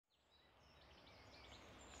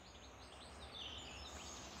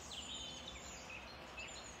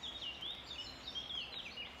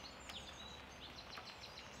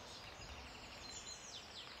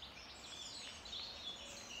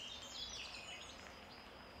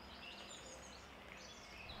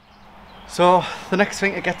So the next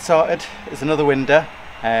thing to get sorted is another window,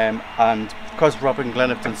 and because Rob and Glenn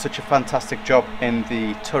have done such a fantastic job in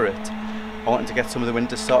the turret, I wanted to get some of the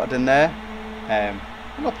windows sorted in there.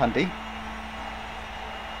 Not handy.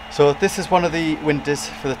 So this is one of the windows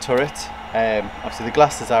for the turret. Obviously the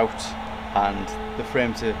glass is out and the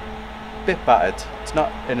frame's a bit battered. It's not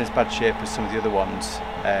in as bad shape as some of the other ones,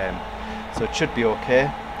 so it should be okay.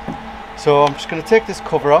 So I'm just going to take this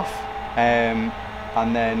cover off,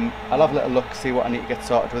 and then I'll have a little look, see what I need to get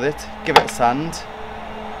sorted with it, give it a sand,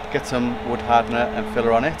 get some wood hardener and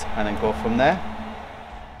filler on it, and then go from there.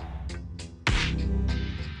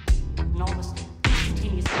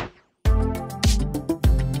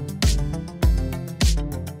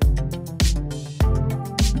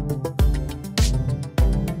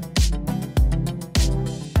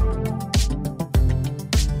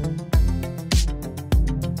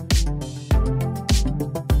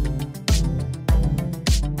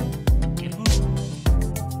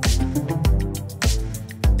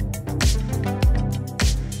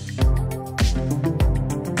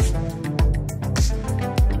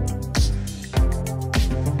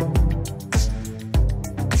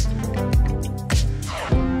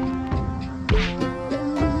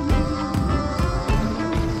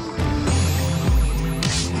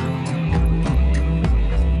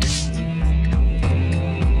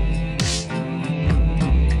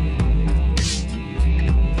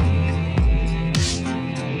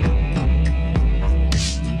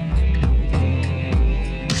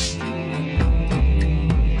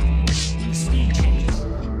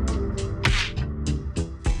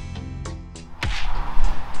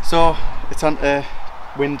 So it's on to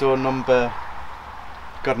window number,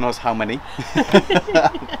 God knows how many.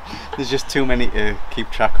 There's just too many to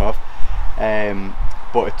keep track of.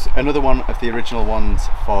 But it's another one of the original ones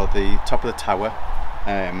for the top of the tower.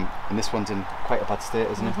 And this one's in quite a bad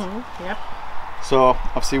state, isn't it? Yep. So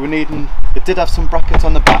obviously we're needing, it did have some brackets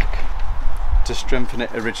on the back to strengthen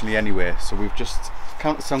it originally anyway. So we've just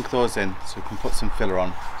countersunk those in so we can put some filler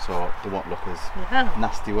on so they won't look as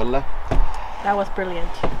nasty, will they? That was brilliant.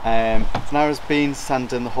 Inara's been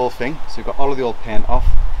sanding the whole thing, so we've got all of the old paint off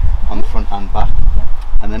on the front and back.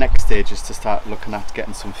 And the next stage is to start looking at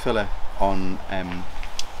getting some filler on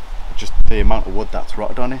just the amount of wood that's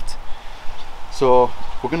rotted on it. So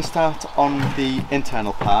we're going to start on the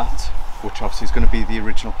internal part, which obviously is going to be the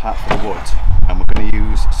original part for the wood, and we're going to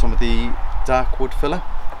use some of the dark wood filler,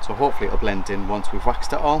 so hopefully it'll blend in once we've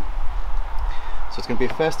waxed it all. So it's going to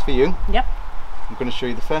be a first for you. Yep. I'm going to show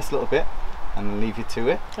you the first little bit and then leave you to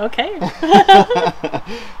it. Okay.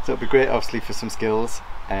 So it'll be great obviously for some skills,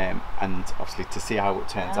 and obviously to see how it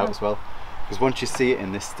turns out as well, because once you see it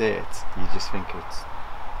in this state you just think it's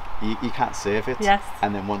you can't save it. Yes.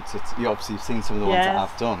 And then once it's, you obviously have seen some of the ones that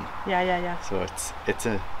I've done. Yeah. So it's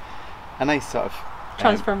a nice sort of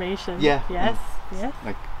transformation. Yeah. Yes.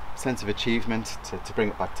 Like sense of achievement to bring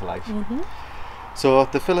it back to life. So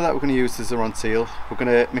the filler that we're going to use is the Ron Seal. We're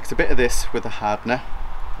going to mix a bit of this with a hardener.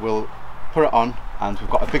 We'll put it on, and we've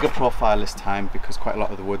got a bigger profile this time because quite a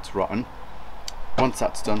lot of the wood's rotten. Once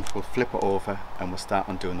that's done, we'll flip it over and we'll start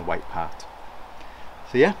on doing the white part.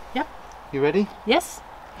 So yeah? Yep. You ready? Yes.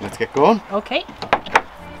 Let's get going. Okay.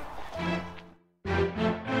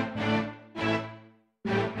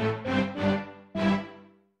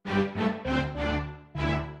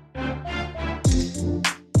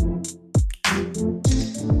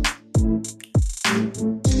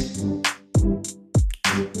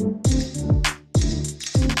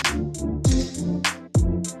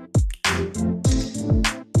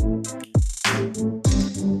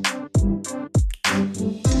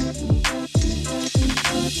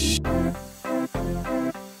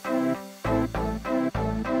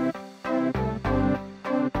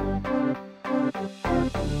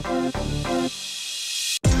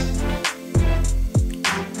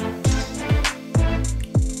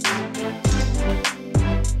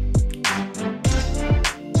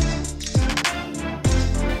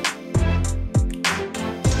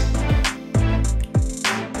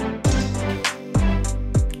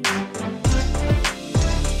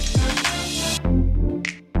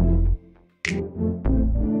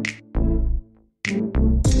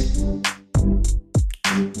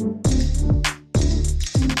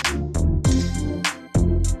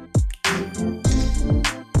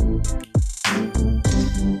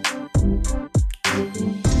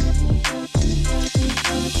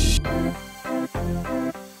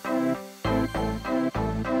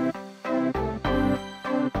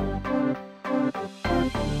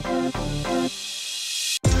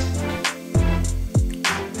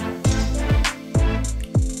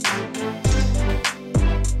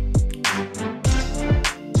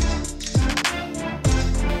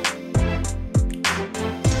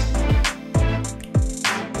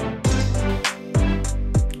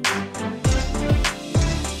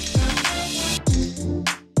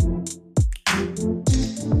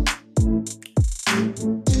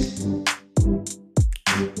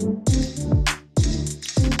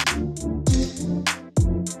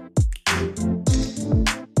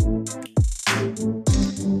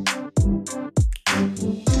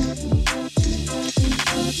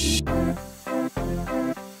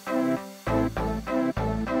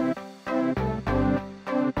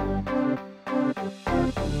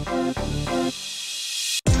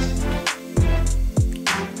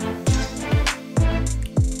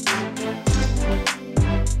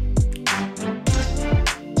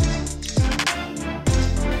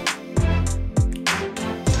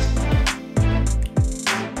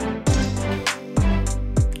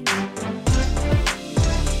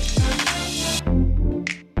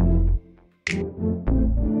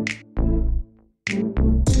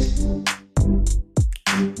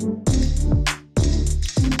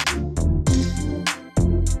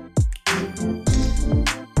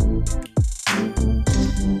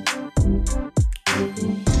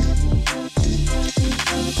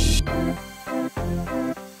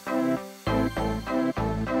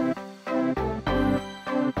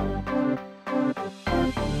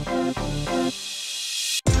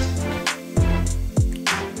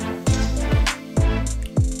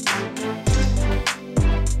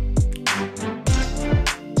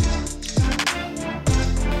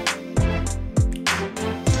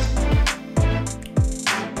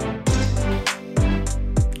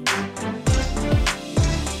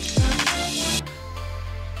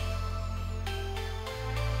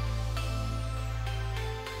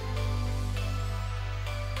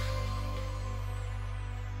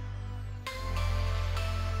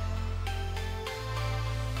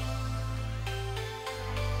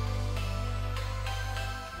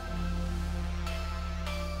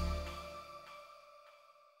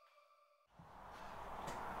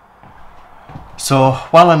 So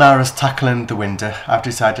while Inara's tackling the window, I've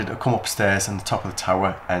decided to come upstairs on the top of the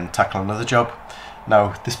tower and tackle another job.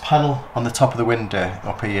 Now this panel on the top of the window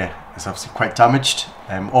up here is obviously quite damaged.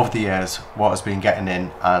 Over the years water's been getting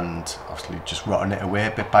in and obviously just rotting it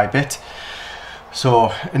away bit by bit.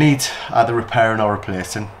 So it needs either repairing or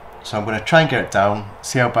replacing. So I'm going to try and get it down,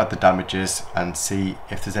 see how bad the damage is and see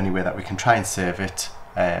if there's any way that we can try and save it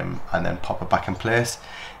and then pop it back in place.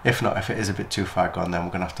 If not, if it is a bit too far gone, then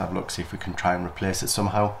we're going to have a look, see if we can try and replace it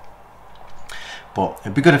somehow. But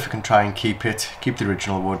it'd be good if we can try and keep the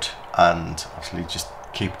original wood and obviously just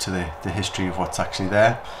keep to the history of what's actually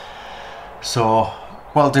there. So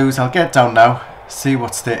what I'll do is I'll get it down now, see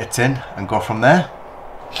what state it's in and go from there.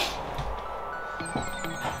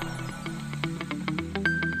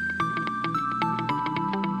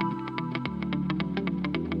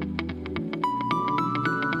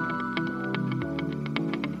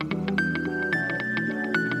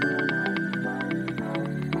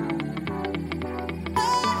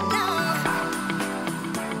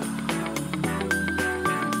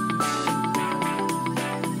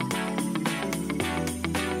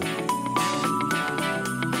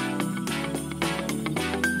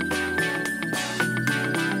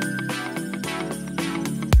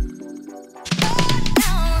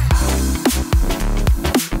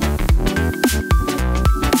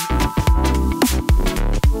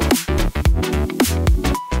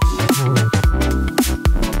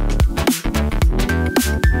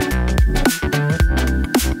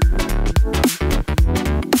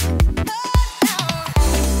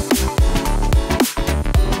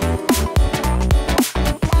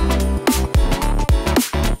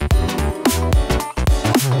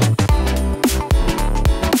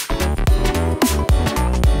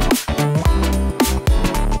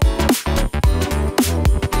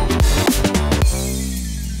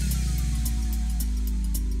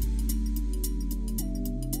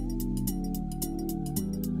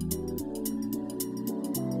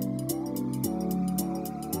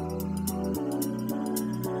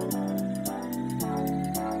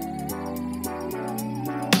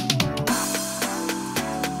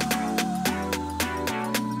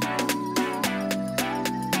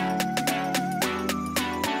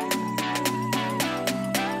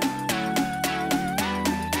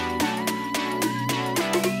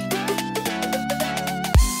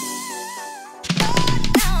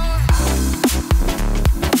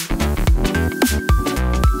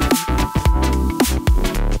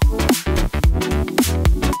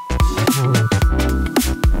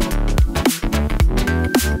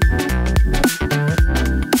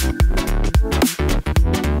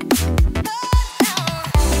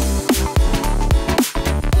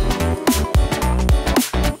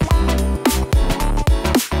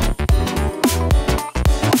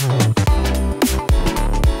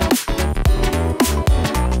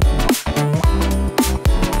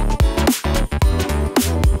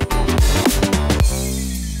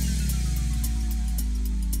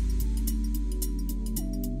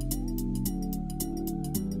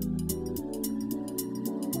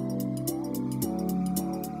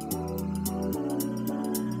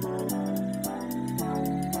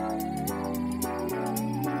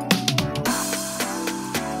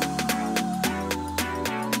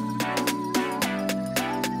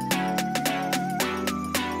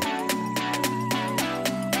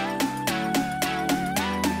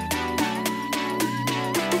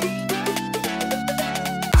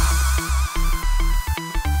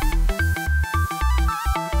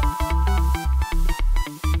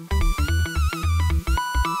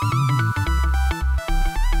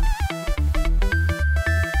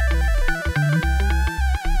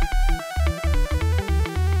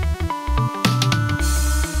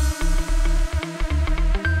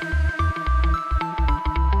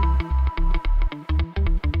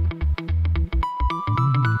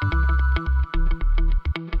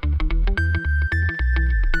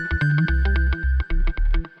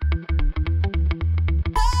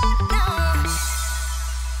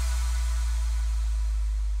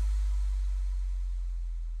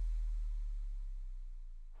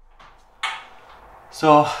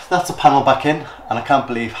 So that's the panel back in, and I can't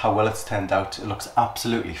believe how well it's turned out. It looks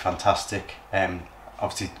absolutely fantastic.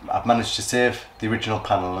 Obviously I've managed to save the original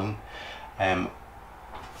panel and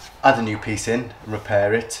add a new piece in,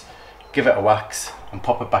 repair it, give it a wax and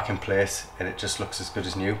pop it back in place, and it just looks as good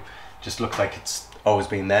as new. Just looks like it's always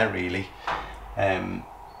been there really. And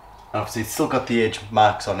obviously it's still got the age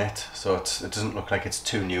marks on it, so it doesn't look like it's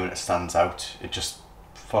too new and it stands out. It just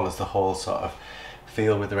follows the whole sort of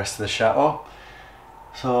feel with the rest of the chateau.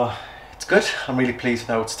 So it's good. I'm really pleased with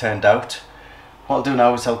how it's turned out. What I'll do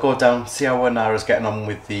now is I'll go down, see how Inara's getting on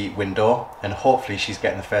with the window, and hopefully she's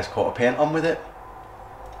getting the first coat of paint on with it.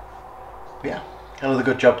 But yeah, another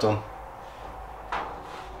good job done.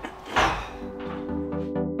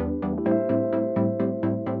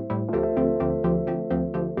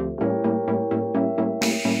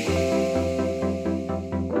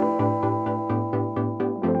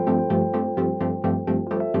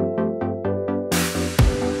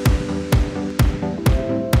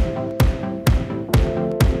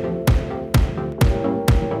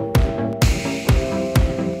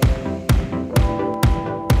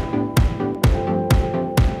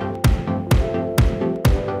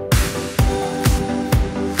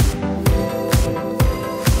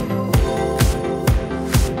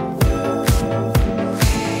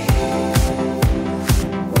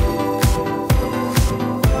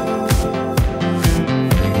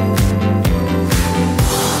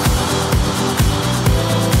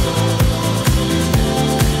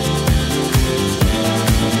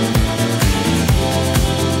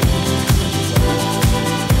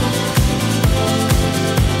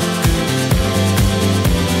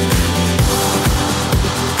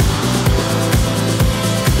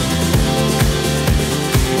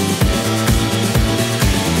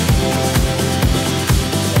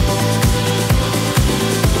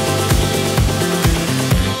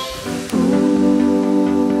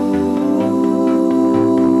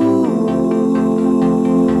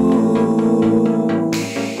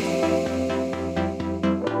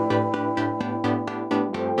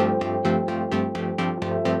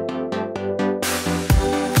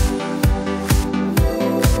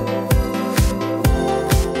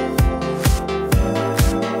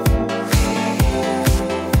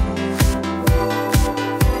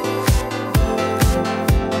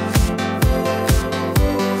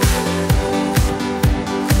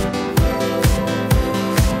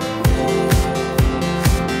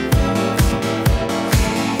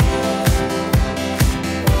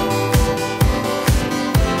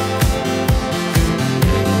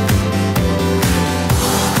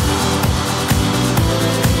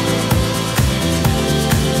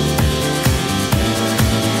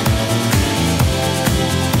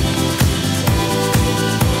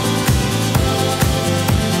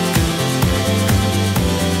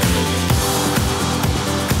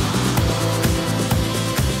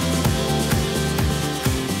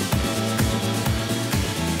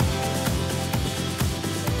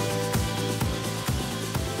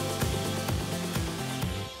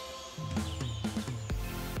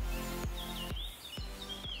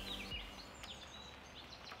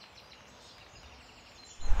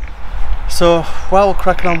 So while we're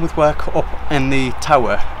cracking on with work up in the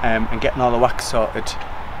tower and getting all the wax sorted,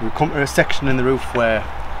 we've come to a section in the roof where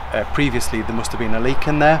previously there must have been a leak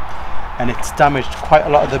in there, and it's damaged quite a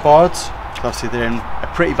lot of the boards. Obviously they're in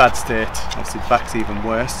a pretty bad state, obviously the back's even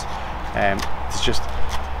worse. There's just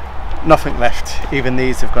nothing left. Even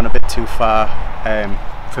these have gone a bit too far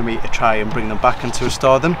for me to try and bring them back and to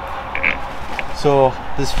restore them. So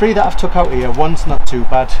there's 3 that I've took out here. One's not too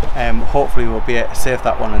bad. Hopefully we'll be able to save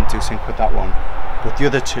that one and do sync with that one. But the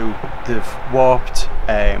other 2, they've warped.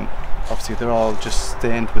 Obviously they're all just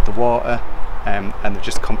stained with the water, and they've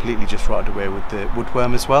just completely just rotted away with the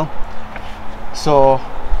woodworm as well. So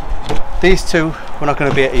these 2 we're not going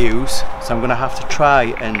to be able to use, so I'm going to have to try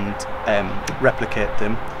and replicate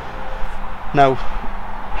them. Now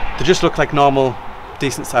they just look like normal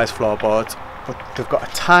decent sized floorboards, but they've got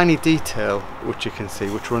a tiny detail which you can see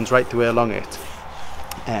which runs right the way along it,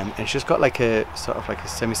 and it's just got like a sort of like a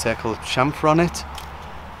semicircle chamfer on it.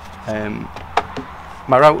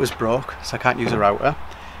 My router's broke, so I can't use a router,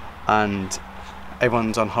 and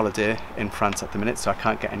everyone's on holiday in France at the minute, so I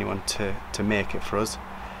can't get anyone to make it for us.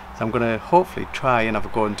 So I'm going to hopefully try and have a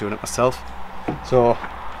go and doing it myself. So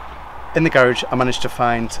in the garage I managed to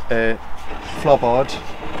find a floorboard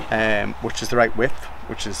which is the right width,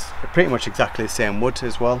 which is pretty much exactly the same wood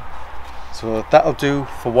as well. So that'll do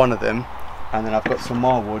for one of them, and then I've got some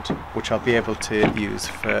more wood which I'll be able to use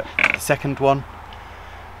for the second one.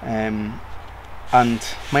 And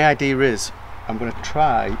my idea is I'm going to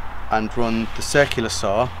try and run the circular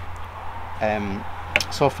saw.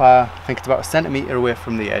 So far I think it's about 1 centimetre away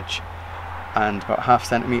from the edge and about 1/2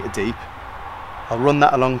 centimetre deep. I'll run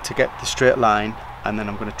that along to get the straight line, and then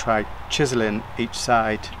I'm going to try chiseling each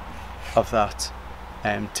side of that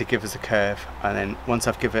to give us a curve, and then once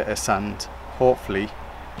I've given it a sand, hopefully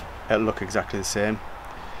it'll look exactly the same.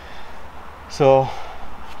 So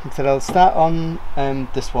like I said, I'll start on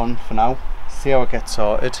this one for now, see how it gets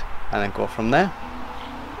sorted, and then go from there.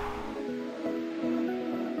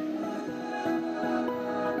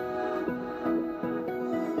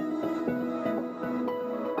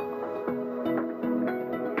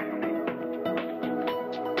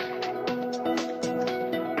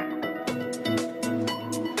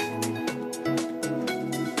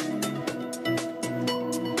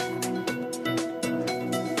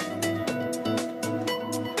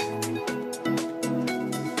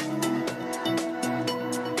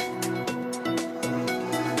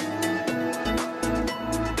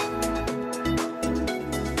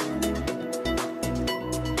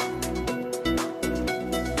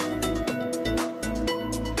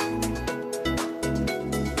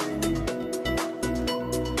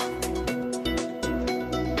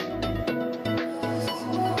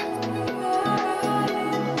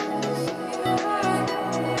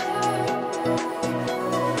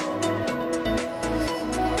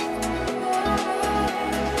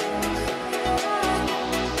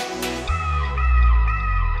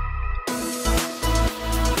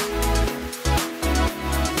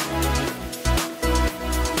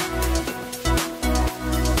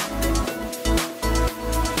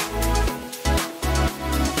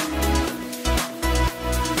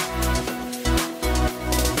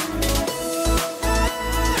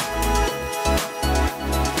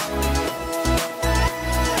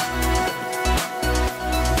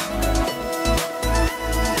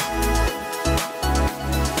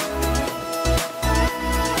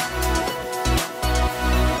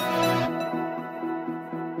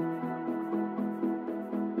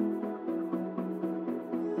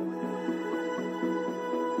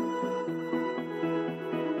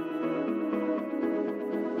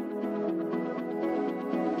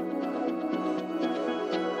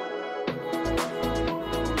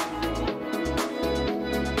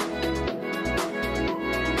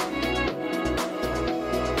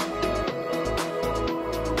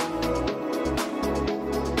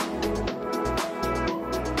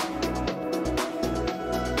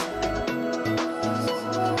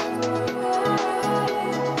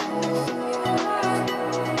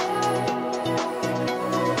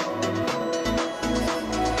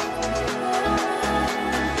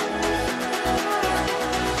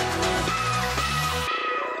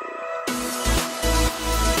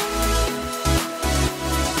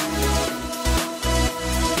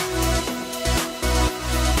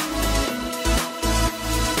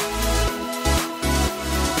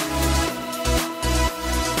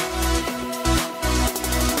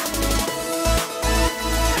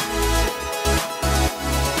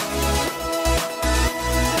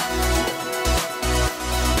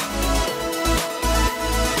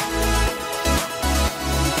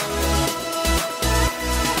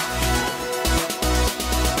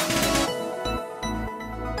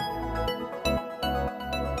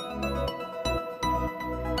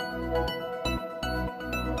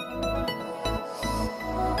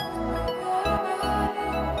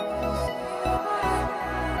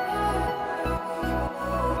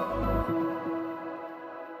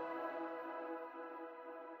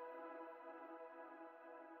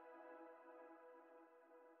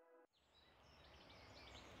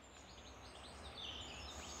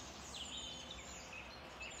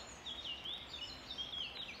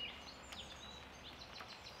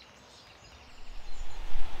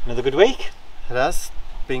 Another good week. It has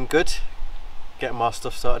been good. Getting more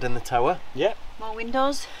stuff sorted in the tower. Yeah. More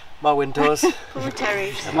windows. More windows. Poor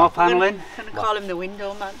Terry. More panelling. Gonna call him the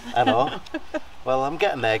window man. I know. Well, I'm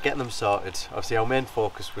getting there, getting them sorted. Obviously, our main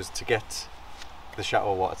focus was to get the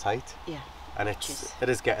Chateau watertight. Yeah. And it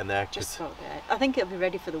is getting there. Just about there. I think it'll be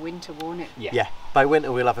ready for the winter, won't it? Yeah. By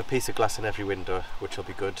winter, we'll have a piece of glass in every window, which will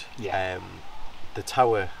be good. Yeah. The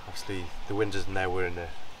tower, obviously, the windows in there were in a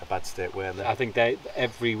bad state, weren't they? I think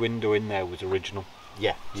every window in there was original.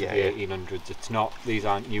 Yeah, To yeah. the 1800s. It's not. These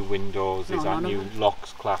aren't new windows. These No, aren't none new of them.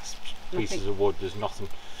 locks, clasps, pieces of wood. There's nothing.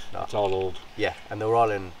 No. It's all old. Yeah, and they were all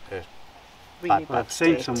in a Really Bad bad I've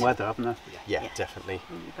seen state. some weather, haven't I? yeah, Yeah. definitely.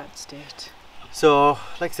 Really bad state. So,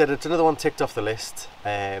 like I said, it's another one ticked off the list.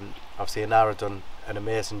 Obviously, Inara done an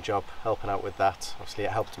amazing job helping out with that. Obviously,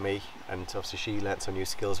 it helped me, and obviously she learnt some new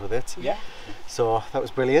skills with it. Yeah. So that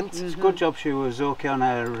was brilliant. It's a good job she was okay on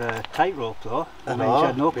her tightrope though. I mean, know, she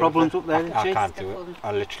had no beautiful. problems up there, did I she? can't do it.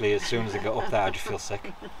 I literally, as soon as I get up there, I just feel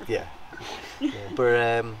sick. Yeah.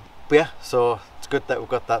 But yeah, so it's good that we've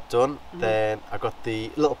got that done. Then I got the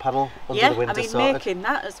little panel under Yeah, the window I mean, sorted. making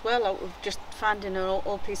that as well out of just finding an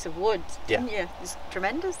old piece of wood, didn't you? It's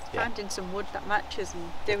tremendous. Yeah. Finding some wood that matches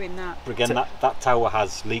and doing that. But again, that tower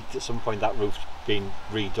has leaked at some point. That roof's been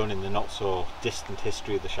redone in the not so distant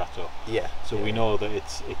history of the chateau. Yeah. So yeah, we know that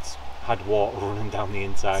it's had water running down the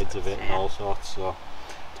insides of it and all sorts. So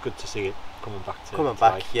it's good to see it coming back to coming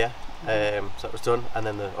back. life. Yeah. So that was done, and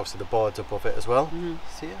then obviously the boards above it as well.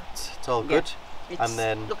 So yeah, it's all good. It's And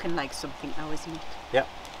then looking like something now, isn't it? yeah,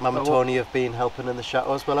 Mum and Tony have been helping in the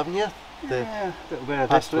chateau as well, haven't you? Yeah, a little bit of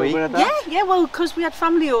past this, a little week. bit of that. Yeah, well, because we had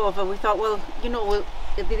family over, we thought, well, you know,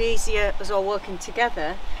 it'd be easier us all working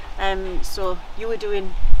together. So you were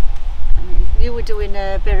doing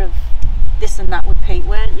a bit of this and that with Pete,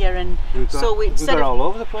 weren't you? And so we got all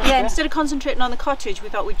over the place. yeah, instead of concentrating on the cottage, we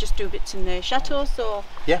thought we'd just do bits in the chateau. So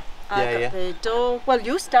Yeah. I got the door. Well,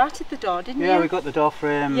 you started the door, didn't you? Yeah, we got the door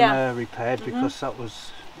frame Yeah. repaired because that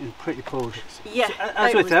was in pretty poor. Yeah,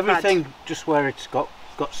 As it with was bad. everything, just where it's got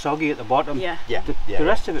soggy at the bottom. Yeah. Yeah. The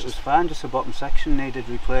rest of it was fine, just the bottom section needed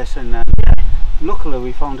replacing. And luckily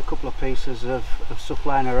we found a couple of pieces of stuff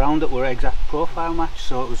lying around that were exact profile match,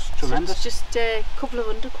 so it was tremendous. So it's just a couple of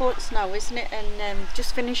undercoats now, isn't it? And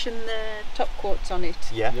just finishing the top coats on it.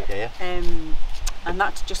 Yeah. And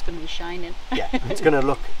that's just going to be shining. Yeah. It's going to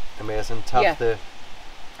look amazing to have Yeah. the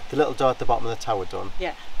little door at the bottom of the tower done.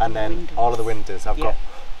 Yeah. And then all of the windows. I've Yeah. got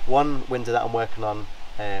one window that I'm working on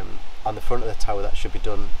the front of the tower that should be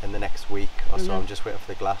done in the next week or so. I'm just waiting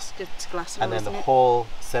for the glass. It's glass And now, then the isn't it? whole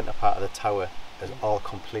centre part of the tower is all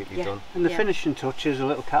completely Yeah. done. And the finishing touch is a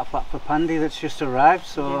little cat flap for Pandy that's just arrived,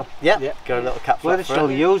 so Yeah, Yeah. got a little cat whether flap for she'll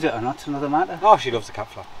it. use it or not's another matter. Oh, she loves the cat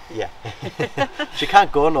flap. Yeah. She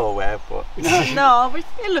can't go nowhere, but No, but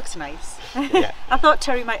it looks nice. yeah. I thought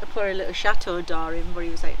Terry might have put a little chateau door in, but he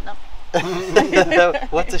was like, no.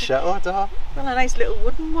 What's a chateau door? Well, a nice little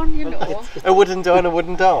wooden one, you know. A wooden door and a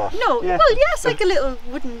wooden door? No, Yeah. well, yes, like a little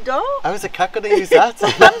wooden door. How is a cat going to use that?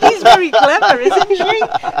 Pandy's very clever, isn't she?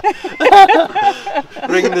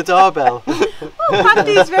 Ring the doorbell. Oh,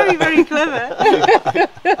 Pandy's very, very clever.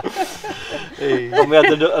 Hey. And we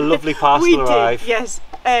had a lovely parcel We arrive. did, yes.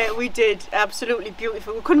 We did. Absolutely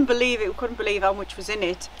beautiful. We couldn't believe it. We couldn't believe how much was in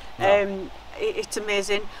it. No. It's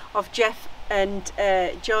amazing. Of Jeff and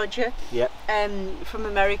Georgia Yeah. from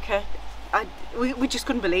America. We just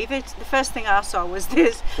couldn't believe it. The first thing I saw was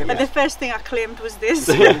this, and the first thing I claimed was this.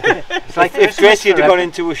 It's like If Gracie had gone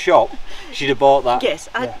into a shop, she'd have bought that. Yes,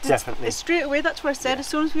 I Yeah, did, definitely. straight away. That's what I said. Yeah. As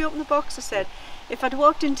soon as we opened the box, I said, if I'd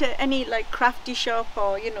walked into any like crafty shop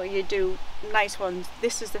or you do nice ones,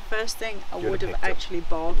 this is the first thing I You'd would have have picked up. actually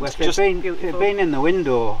bought. Well, if it'd been in the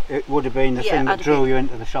window, it would have been the Yeah, thing that I'd drew be- you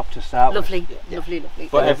into the shop to start Lovely, Yeah. lovely.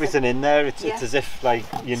 But everything in there, it's Yeah. as if like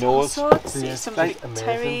you It's know all us. sorts. Yeah. It's some Like amazing.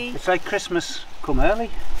 Terry. with. It's like Christmas come early.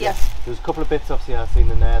 Yeah. There was a couple of bits obviously I've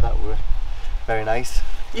seen in there that were very nice.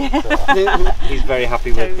 Yeah. So, He's very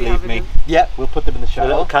happy Terry with, believe having me. them. yeah, we'll put them in the A shower.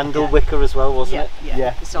 little candle wicker as well, wasn't Yeah, it? yeah,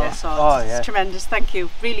 Yeah. it's all Yeah. sorts. Oh, yeah. It's tremendous. Thank you.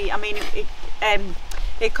 Really, I mean,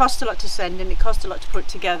 it cost a lot to send and it cost a lot to put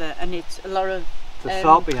together, and it's a lot of The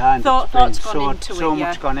thought behind thoughts it's gone been into so it, yeah.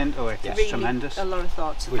 much gone into it. Yeah. It's really tremendous. a lot of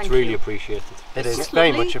thoughts. So Which thank really you. appreciated. It It's is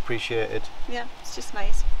very lovely. much appreciated. Yeah, it's just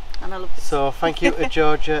nice, and I love it. So thank you to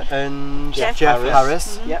Georgia and Jeff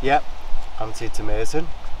Harris. Mhm. Yep. And it's amazing.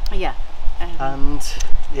 Yeah. And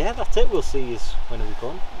Yeah, that's it. We'll see you when are we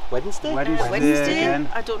going? Wednesday? Wednesday again.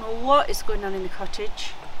 I don't know what is going on in the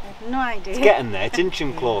cottage. I have no idea. It's getting there. It's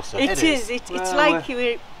inching closer. It It is. is. It's Well, like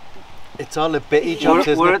we're it's all a bitty jobs,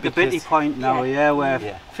 isn't We're it? at the bitty Because- point now, Yeah. yeah, we're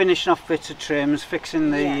Yeah. finishing off bits of trims,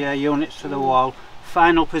 fixing the Yeah. units to the wall,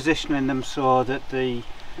 final positioning them so that the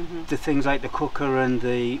things like the cooker and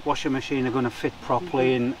the washing machine are going to fit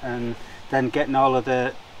properly, and then getting all of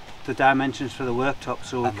the dimensions for the worktop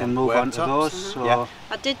so we can move on to those. So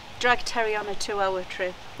I did drag Terry on a 2-hour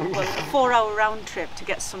trip, well, a 4-hour round trip to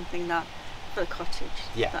get something that for the cottage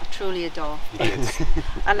that I truly adore.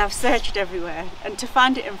 And I've searched everywhere, and to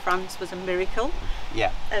find it in France was a miracle.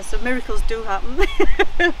 So miracles do happen.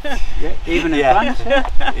 Even in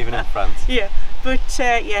France. Even in France. But so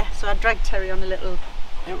I dragged Terry on a little.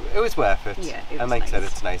 It was worth it. Yeah, it was and like I said,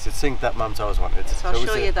 it's nice. It's something that Mum's always wanted. So I'll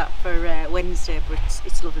show you that for Wednesday, but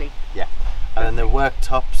it's lovely. Yeah, and then the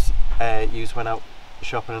worktops, you went out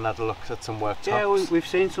shopping and had a look at some worktops. Yeah, we've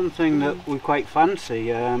seen something that we quite fancy,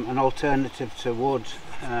 an alternative to wood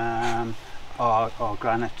or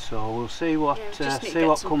granite. So we'll see what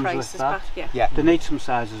comes with that. Back, They need some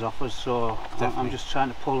sizes off us, so I'm just trying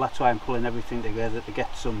to pull. That's why I'm pulling everything together to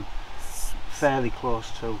get some fairly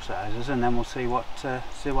close to sizes, and then we'll see what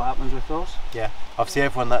happens with those. Yeah, obviously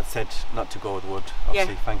everyone that said not to go with wood,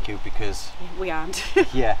 obviously thank you, because we aren't.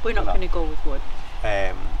 we're not going to go with wood.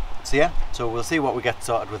 So we'll see what we get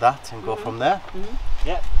sorted with that and go from there.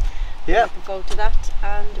 Yeah, looking forward to that,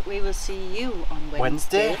 and we will see you on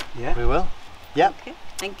Wednesday. Yeah, we will. Yeah. Okay,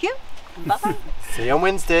 thank you. Bye bye. See you on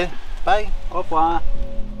Wednesday. Bye. Au revoir.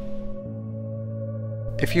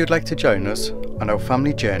 If you'd like to join us on our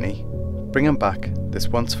family journey, bringing back this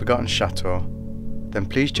once forgotten chateau, then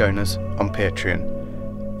please join us on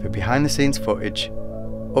Patreon for behind the scenes footage,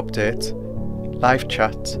 updates, live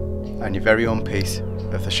chats and your very own piece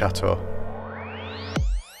of the chateau.